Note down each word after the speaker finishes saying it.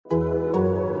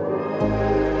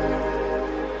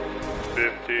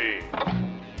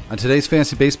On today's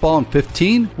Fantasy Baseball in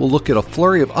 15, we'll look at a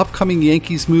flurry of upcoming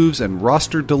Yankees moves and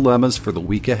roster dilemmas for the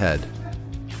week ahead.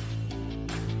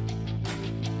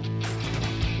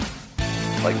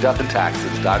 Like death and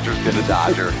taxes, Dodger's gonna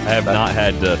Dodger. I have not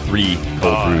had 3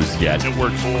 cold brews yet. It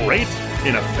works great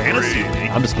in a fantasy league.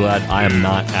 I'm just glad I am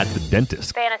not at the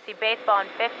dentist. Fantasy Baseball in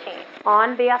 15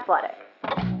 on The Athletic.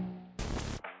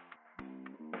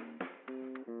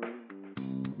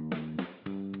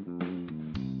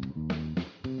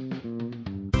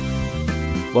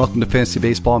 Welcome to Fantasy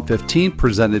Baseball in 15,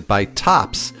 presented by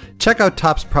Topps. Check out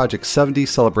Topps Project 70,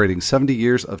 celebrating 70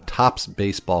 years of Topps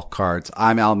baseball cards.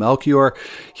 I'm Al Melchior,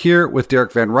 here with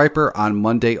Derek Van Riper on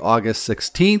Monday, August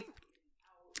 16th.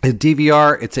 At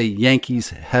DVR, it's a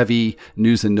Yankees-heavy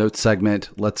news and notes segment.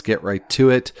 Let's get right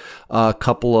to it. A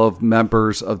couple of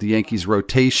members of the Yankees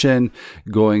rotation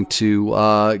going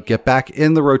to get back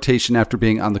in the rotation after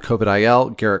being on the COVID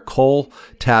IL. Garrett Cole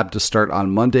tabbed to start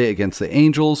on Monday against the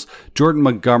Angels. Jordan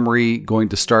Montgomery going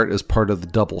to start as part of the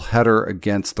doubleheader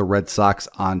against the Red Sox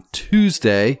on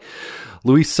Tuesday.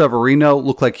 Luis Severino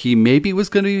looked like he maybe was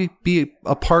going to be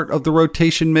a part of the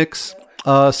rotation mix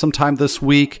sometime this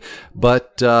week,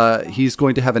 but he's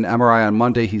going to have an MRI on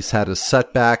Monday. He's had a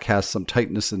setback, has some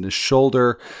tightness in his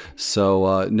shoulder,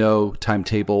 so no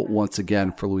timetable once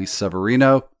again for Luis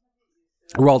Severino.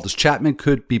 Aroldis Chapman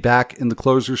could be back in the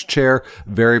closer's chair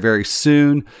very, very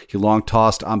soon. He long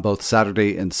tossed on both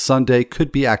Saturday and Sunday,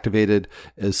 could be activated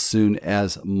as soon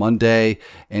as Monday.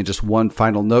 And just one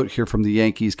final note here from the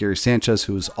Yankees, Gary Sanchez,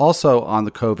 who is also on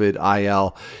the COVID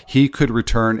IL, he could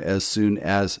return as soon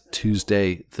as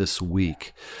Tuesday this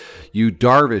week. Yu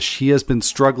Darvish, he has been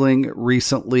struggling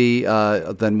recently,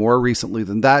 then more recently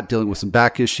than that, dealing with some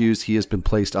back issues. He has been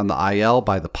placed on the IL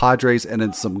by the Padres. And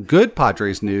in some good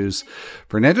Padres news,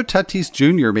 Fernando Tatis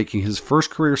Jr. making his first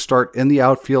career start in the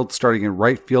outfield, starting in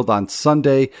right field on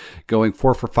Sunday, going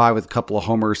 4 for 5 with a couple of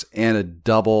homers and a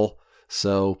double.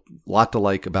 So a lot to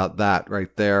like about that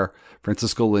right there.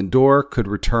 Francisco Lindor could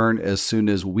return as soon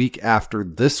as week after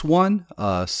this one.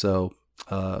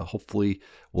 Hopefully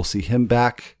we'll see him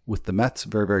back with the Mets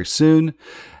very, very soon.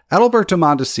 Adalberto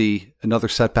Mondesi, another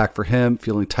setback for him,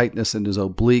 feeling tightness in his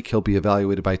oblique. He'll be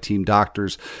evaluated by team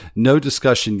doctors. No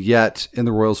discussion yet in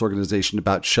the Royals organization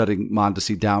about shutting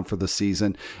Mondesi down for the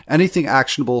season. Anything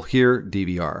actionable here,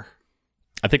 DVR?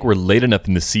 I think we're late enough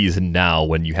in the season now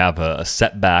when you have a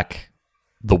setback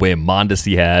the way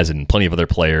Mondesi has and plenty of other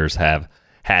players have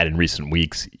had in recent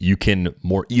weeks. You can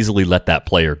more easily let that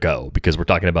player go because we're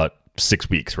talking about 6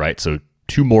 weeks, right? So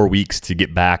 2 more weeks to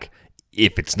get back,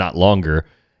 if it's not longer,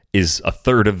 is a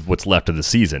third of what's left of the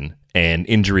season. And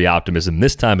injury optimism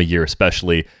this time of year,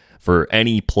 especially for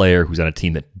any player who's on a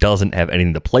team that doesn't have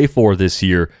anything to play for this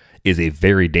year, is a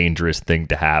very dangerous thing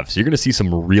to have. So you're going to see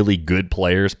some really good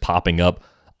players popping up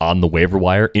on the waiver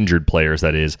wire, injured players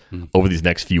that is, over these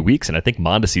next few weeks. And I think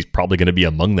Mondesi's probably going to be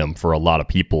among them for a lot of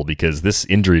people because this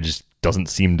injury just doesn't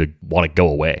seem to want to go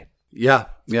away. Yeah.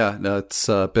 No, it's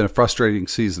been a frustrating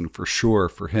season for sure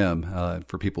for him, and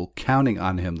for people counting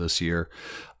on him this year.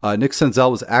 Nick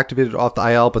Senzel was activated off the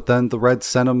IL, but then the Reds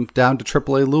sent him down to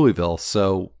AAA Louisville.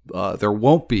 So there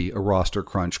won't be a roster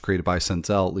crunch created by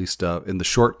Senzel, at least in the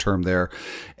short term there.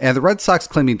 And the Red Sox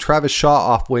claiming Travis Shaw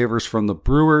off waivers from the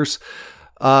Brewers.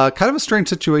 Kind of a strange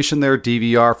situation there,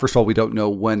 DVR. First of all, we don't know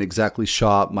when exactly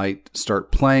Shaw might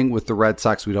start playing with the Red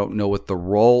Sox. We don't know what the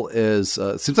role is.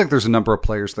 It seems like there's a number of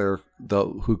players there,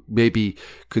 though, who maybe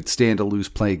could stand to lose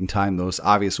playing time. The most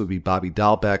obvious would be Bobby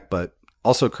Dahlbeck, but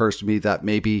also occurs to me that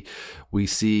maybe we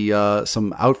see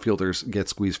some outfielders get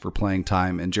squeezed for playing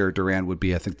time, and Jared Duran would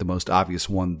be, I think, the most obvious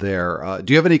one there.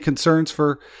 Do you have any concerns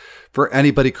for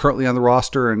anybody currently on the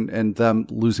roster and them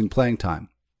losing playing time?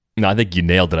 No, I think you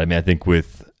nailed it. I mean, I think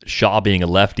with Shaw being a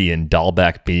lefty and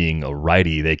Dahlbeck being a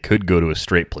righty, they could go to a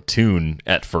straight platoon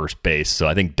at first base. So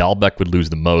I think Dahlbeck would lose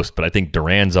the most, but I think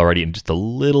Duran's already in just a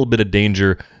little bit of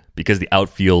danger because the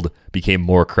outfield became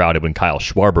more crowded when Kyle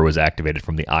Schwarber was activated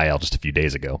from the IL just a few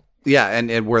days ago. Yeah,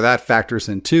 and where that factors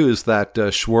in too is that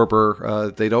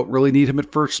Schwarber, they don't really need him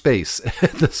at first base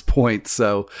at this point,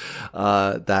 so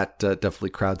that definitely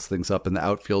crowds things up in the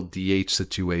outfield DH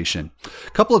situation.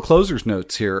 A couple of closers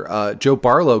notes here. Joe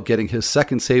Barlow getting his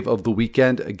second save of the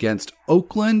weekend against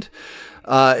Oakland.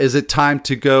 Is it time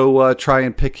to go try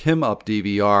and pick him up,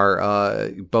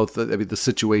 DVR? The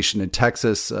situation in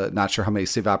Texas, not sure how many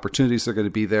save opportunities are going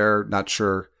to be there, not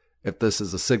sure if this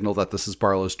is a signal that this is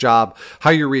Barlow's job. How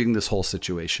are you reading this whole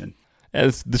situation?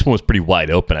 This one was pretty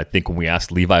wide open. I think when we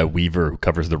asked Levi Weaver, who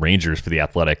covers the Rangers for The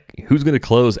Athletic, who's going to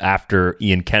close after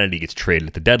Ian Kennedy gets traded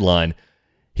at the deadline,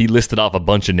 he listed off a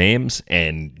bunch of names,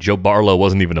 and Joe Barlow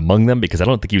wasn't even among them because I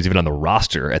don't think he was even on the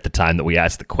roster at the time that we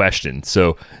asked the question.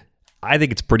 So I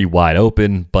think it's pretty wide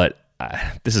open, but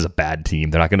this is a bad team.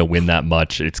 They're not going to win that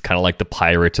much. It's kind of like the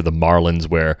Pirates or the Marlins,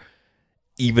 where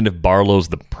even if Barlow's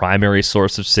the primary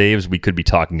source of saves, we could be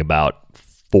talking about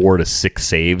 4 to 6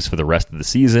 saves for the rest of the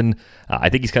season. I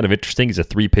think he's kind of interesting. He's a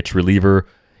 3-pitch reliever.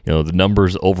 The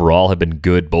numbers overall have been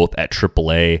good both at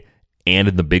AAA and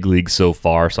in the big league so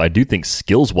far. So I do think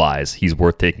skills-wise, he's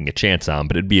worth taking a chance on,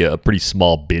 but it'd be a pretty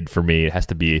small bid for me. It has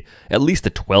to be at least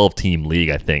a 12-team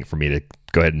league, I think, for me to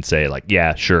go ahead and say, like,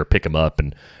 yeah, sure, pick him up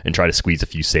and try to squeeze a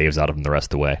few saves out of him the rest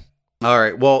of the way. All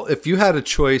right. Well, if you had a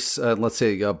choice, let's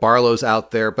say Barlow's out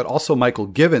there, but also Michael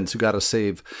Givens, who got a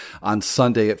save on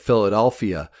Sunday at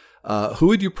Philadelphia, who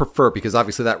would you prefer? Because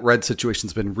obviously that Red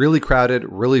situation's been really crowded,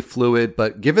 really fluid,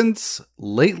 but Givens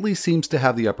lately seems to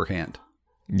have the upper hand.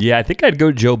 Yeah, I think I'd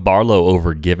go Joe Barlow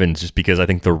over Givens just because I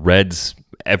think the Reds,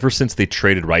 ever since they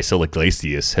traded Raisel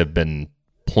Iglesias, have been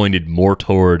pointed more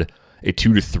toward a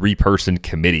 2 to 3 person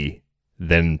committee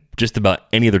than just about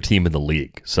any other team in the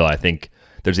league. So I think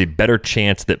there's a better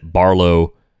chance that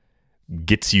Barlow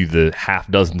gets you the half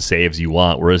dozen saves you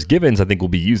want, whereas Givens, I think, will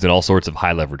be used in all sorts of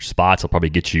high leverage spots. He'll probably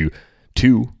get you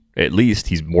 2 at least.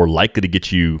 He's more likely to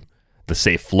get you the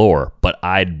safe floor, but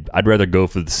I'd rather go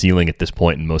for the ceiling at this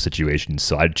point in most situations,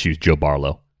 so I'd choose Joe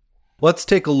Barlow. Let's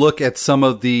take a look at some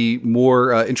of the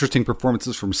more interesting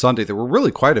performances from Sunday. There were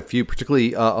really quite a few,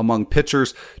 particularly among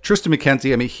pitchers. Triston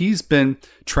McKenzie, I mean, he's been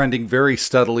trending very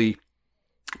steadily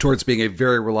towards being a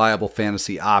very reliable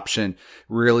fantasy option.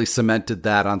 Really cemented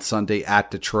that on Sunday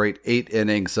at Detroit. 8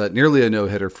 innings, nearly a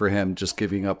no-hitter for him, just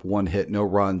giving up 1 hit, no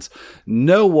runs,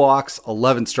 no walks,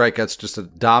 11 strikeouts, just a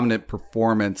dominant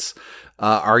performance.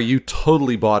 Are you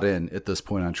totally bought in at this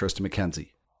point on Triston McKenzie?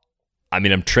 I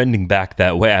mean, I'm trending back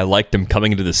that way. I liked him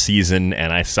coming into the season,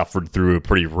 and I suffered through a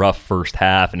pretty rough first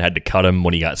half and had to cut him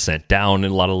when he got sent down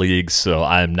in a lot of leagues. So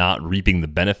I'm not reaping the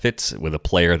benefits with a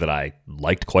player that I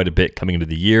liked quite a bit coming into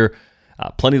the year.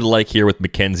 Plenty to like here with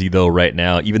McKenzie, though, right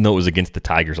now. Even though it was against the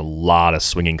Tigers, a lot of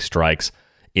swinging strikes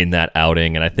in that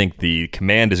outing. And I think the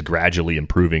command is gradually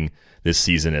improving this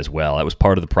season as well. That was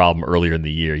part of the problem earlier in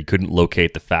the year. He couldn't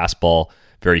locate the fastball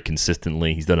very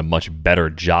consistently. He's done a much better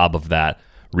job of that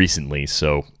recently.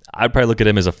 So I'd probably look at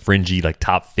him as a fringy, like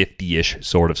top 50-ish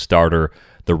sort of starter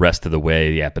the rest of the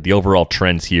way. Yeah, but the overall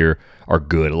trends here are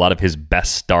good. A lot of his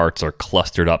best starts are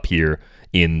clustered up here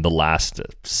in the last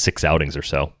 6 outings or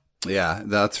so. Yeah,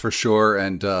 that's for sure.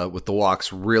 And with the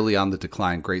walks really on the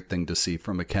decline, great thing to see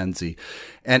from McKenzie.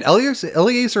 And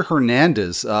Eliezer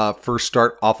Hernandez, first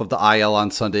start off of the IL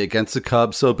on Sunday against the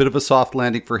Cubs. So a bit of a soft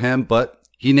landing for him, but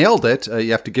he nailed it.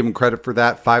 You have to give him credit for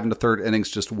that. 5 1/3 innings,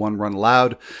 just 1 run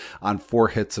allowed on 4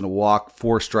 hits and a walk,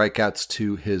 4 strikeouts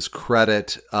to his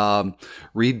credit.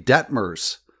 Reed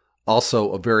Detmers,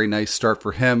 also a very nice start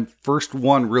for him. First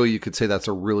one, really, you could say that's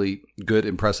a really good,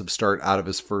 impressive start out of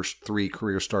his first 3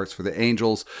 career starts for the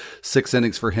Angels. 6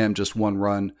 innings for him, just 1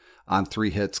 run on 3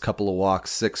 hits, couple of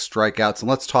walks, 6 strikeouts. And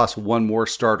let's toss one more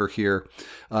starter here.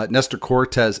 Nestor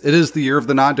Cortes. It is the year of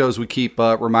the Nandos, we keep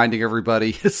reminding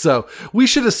everybody. So we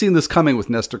should have seen this coming with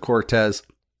Nestor Cortes.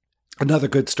 Another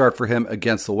good start for him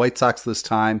against the White Sox this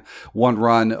time. 1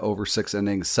 run over 6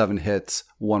 innings, 7 hits,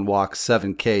 1 walk,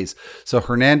 7 Ks. So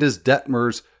Hernandez,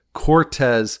 Detmers,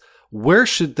 Cortes, where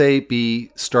should they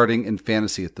be starting in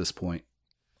fantasy at this point?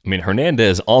 I mean,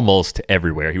 Hernandez almost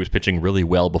everywhere. He was pitching really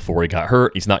well before he got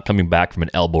hurt. He's not coming back from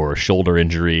an elbow or a shoulder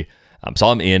injury. So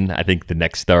I'm in. I think the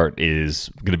next start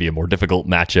is going to be a more difficult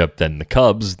matchup than the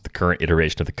Cubs. The current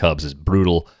iteration of the Cubs is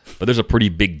brutal, but there's a pretty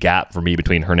big gap for me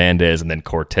between Hernandez and then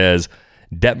Cortes.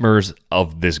 Detmers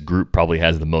of this group probably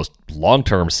has the most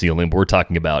long-term ceiling, but we're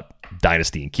talking about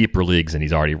dynasty and keeper leagues, and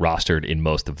he's already rostered in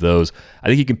most of those. I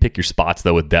think you can pick your spots,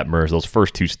 though, with Detmers. Those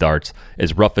first 2 starts,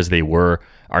 as rough as they were,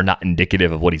 are not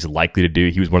indicative of what he's likely to do.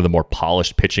 He was one of the more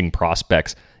polished pitching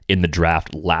prospects in the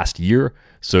draft last year,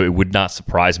 so it would not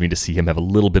surprise me to see him have a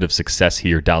little bit of success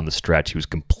here down the stretch. He was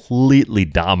completely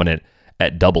dominant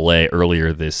at AA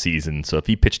earlier this season, so if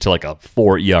he pitched to like a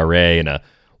 4 ERA and a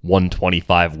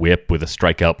 125 whip with a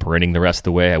strikeout per inning the rest of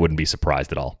the way, I wouldn't be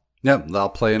surprised at all. Yeah, they'll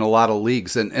play in a lot of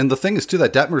leagues. And the thing is, too,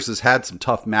 that Detmers has had some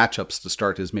tough matchups to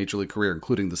start his major league career,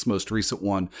 including this most recent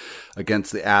one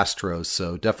against the Astros.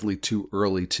 So definitely too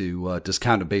early to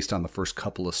discount him based on the first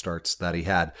couple of starts that he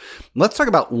had. Let's talk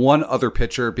about one other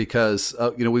pitcher because,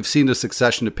 we've seen a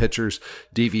succession of pitchers,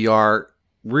 DVR,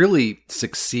 really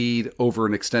succeed over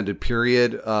an extended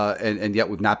period, and yet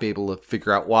we've not been able to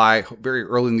figure out why. Very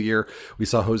early in the year, we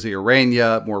saw Jose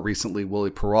Urena, more recently Willie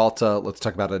Peralta. Let's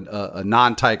talk about a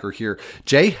non-Tiger here.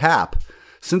 Jay Happ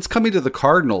since coming to the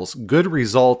Cardinals, good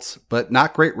results, but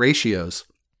not great ratios.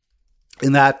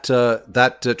 And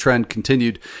that trend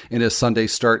continued in his Sunday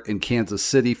start in Kansas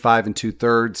City, 5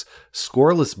 2/3,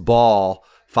 scoreless ball,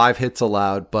 5 hits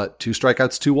allowed, but 2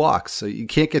 strikeouts, 2 walks. So you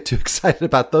can't get too excited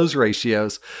about those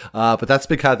ratios. But that's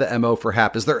been kind of the MO for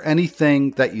Happ. Is there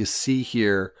anything that you see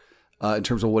here in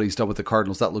terms of what he's done with the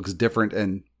Cardinals that looks different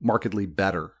and markedly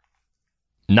better?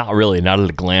 Not really, not at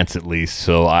a glance at least.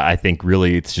 So I think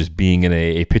really it's just being in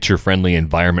a pitcher-friendly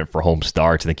environment for home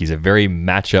starts. I think he's a very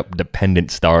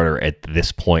matchup-dependent starter at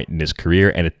this point in his career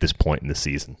and at this point in the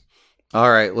season. All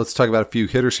right, let's talk about a few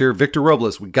hitters here. Victor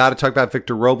Robles. We got to talk about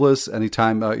Victor Robles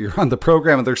anytime you're on the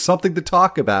program and there's something to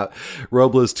talk about.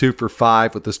 Robles 2 for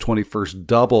 5 with his 21st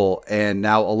double and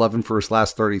now 11 for his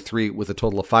last 33 with a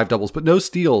total of 5 doubles, but no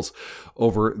steals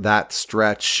over that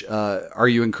stretch. Are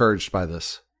you encouraged by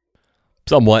this?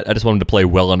 Somewhat. I just want him to play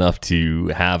well enough to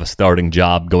have a starting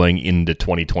job going into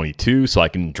 2022 so I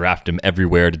can draft him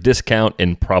everywhere at a discount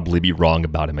and probably be wrong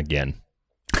about him again.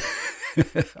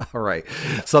 All right.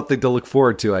 Something to look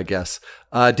forward to, I guess.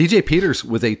 DJ Peters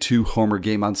with a 2-homer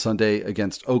game on Sunday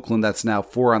against Oakland. That's now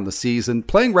 4 on the season.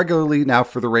 Playing regularly now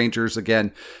for the Rangers.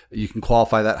 Again, you can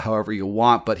qualify that however you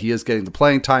want, but he is getting the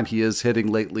playing time. He is hitting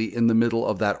lately in the middle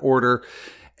of that order.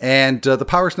 And the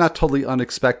power's not totally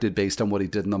unexpected based on what he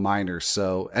did in the minors.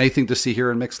 So anything to see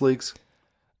here in mixed leagues?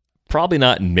 Probably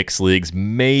not in mixed leagues.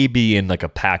 Maybe in like a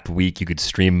packed week, you could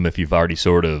stream him if you've already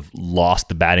sort of lost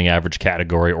the batting average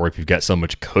category or if you've got so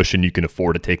much cushion you can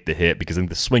afford to take the hit, because I think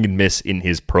the swing and miss in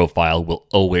his profile will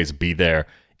always be there,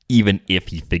 even if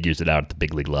he figures it out at the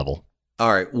big league level.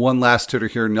 All right, one last hitter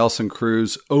here, Nelson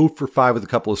Cruz, 0 for 5 with a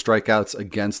couple of strikeouts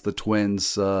against the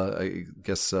Twins. I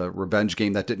guess a revenge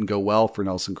game that didn't go well for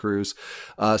Nelson Cruz.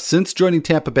 Since joining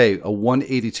Tampa Bay, a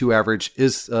 182 average,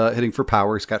 is hitting for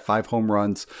power. He's got 5 home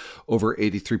runs over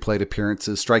 83 plate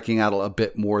appearances, striking out a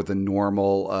bit more than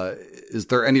normal. Is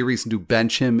there any reason to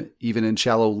bench him even in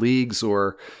shallow leagues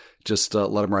or just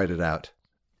let him ride it out?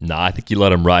 No, I think you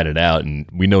let him ride it out, and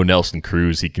we know Nelson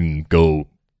Cruz, he can go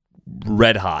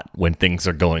red hot when things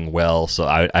are going well. So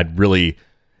I'd really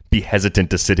be hesitant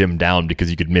to sit him down because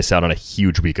you could miss out on a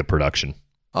huge week of production.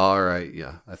 All right.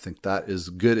 Yeah, I think that is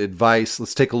good advice.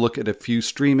 Let's take a look at a few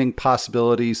streaming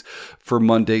possibilities for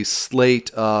Monday's slate.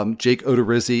 Jake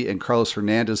Odorizzi and Carlos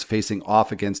Hernandez facing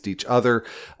off against each other.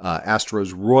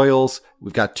 Astros Royals.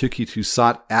 We've got Touki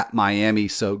Toussaint at Miami.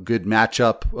 So good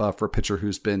matchup for a pitcher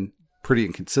who's been pretty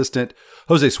inconsistent.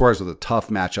 Jose Suarez with a tough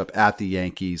matchup at the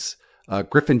Yankees.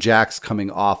 Griffin Jax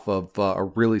coming off of a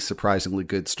really surprisingly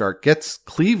good start. Gets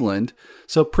Cleveland,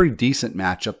 so pretty decent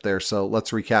matchup there. So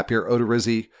let's recap here.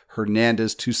 Odorizzi,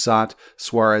 Hernandez, Toussaint,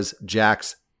 Suarez,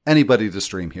 Jax. Anybody to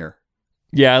stream here?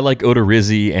 Yeah, I like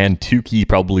Odorizzi and Touki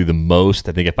probably the most.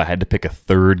 I think if I had to pick a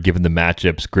third, given the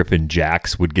matchups, Griffin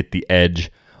Jax would get the edge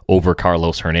over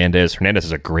Carlos Hernandez. Hernandez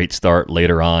is a great start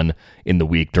later on in the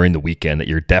week, during the weekend, that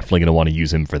you're definitely going to want to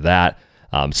use him for that.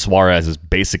 Suarez is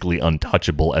basically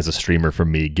untouchable as a streamer for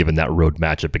me, given that road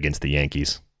matchup against the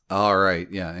Yankees. All right,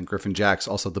 yeah, and Griffin Jax,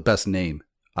 also the best name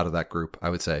out of that group, I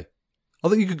would say.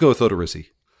 Although you could go with Odorizzi.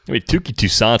 I mean, Touki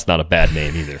Toussaint's not a bad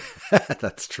name either.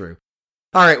 That's true.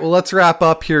 All right, well, let's wrap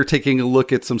up here, taking a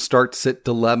look at some start-sit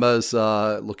dilemmas,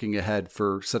 looking ahead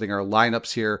for setting our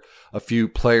lineups here. A few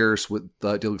players with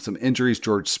dealing with some injuries.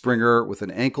 George Springer with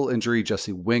an ankle injury,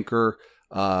 Jesse Winker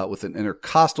with an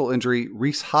intercostal injury.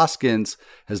 Rhys Hoskins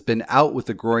has been out with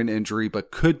a groin injury, but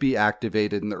could be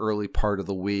activated in the early part of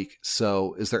the week.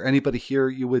 So is there anybody here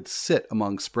you would sit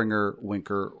among Springer,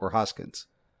 Winker, or Hoskins?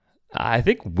 I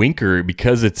think Winker,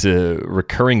 because it's a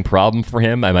recurring problem for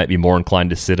him, I might be more inclined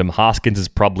to sit him. Hoskins is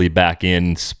probably back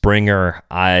in. Springer,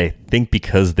 I think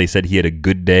because they said he had a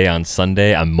good day on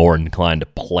Sunday, I'm more inclined to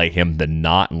play him than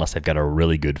not, unless I've got a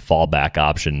really good fallback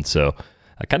option. So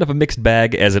kind of a mixed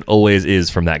bag, as it always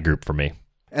is from that group for me.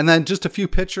 And then just a few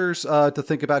pitchers to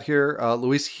think about here.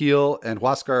 Luis Gil and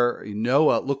Huascar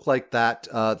Ynoa look like that.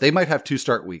 They might have 2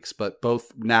 start weeks, but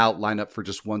both now line up for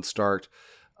just 1 start.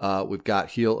 We've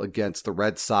got Gil against the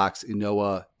Red Sox,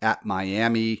 Ynoa at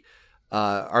Miami.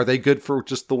 Are they good for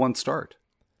just the 1 start?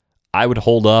 I would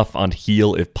hold off on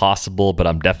Gil if possible, but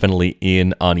I'm definitely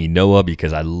in on Ynoa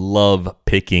because I love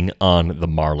picking on the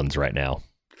Marlins right now.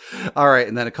 All right,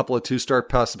 and then a couple of 2-start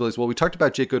possibilities. Well, we talked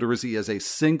about Jake Odorizzi as a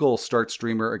single start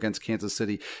streamer against Kansas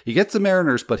City. He gets the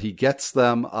Mariners, but he gets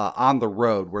them on the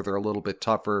road where they're a little bit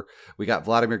tougher. We got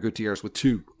Vladimir Gutierrez with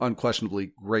 2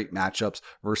 unquestionably great matchups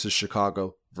versus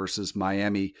Chicago versus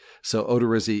Miami. So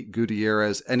Odorizzi,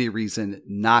 Gutierrez, any reason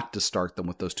not to start them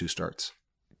with those 2 starts?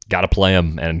 got to play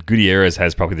him. And Gutierrez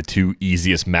has probably the two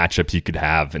easiest matchups you could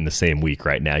have in the same week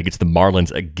right now. He gets the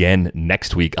Marlins again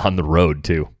next week on the road,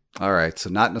 too. All right, so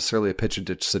not necessarily a pitch and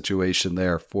ditch situation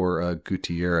there for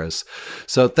Gutierrez.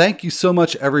 So thank you so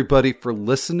much, everybody, for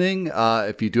listening.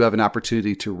 If you do have an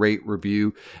opportunity to rate,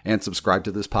 review, and subscribe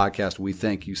to this podcast, we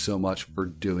thank you so much for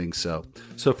doing so.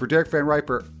 So for Derek Van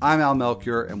Riper, I'm Al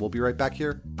Melchior, and we'll be right back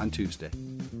here on Tuesday.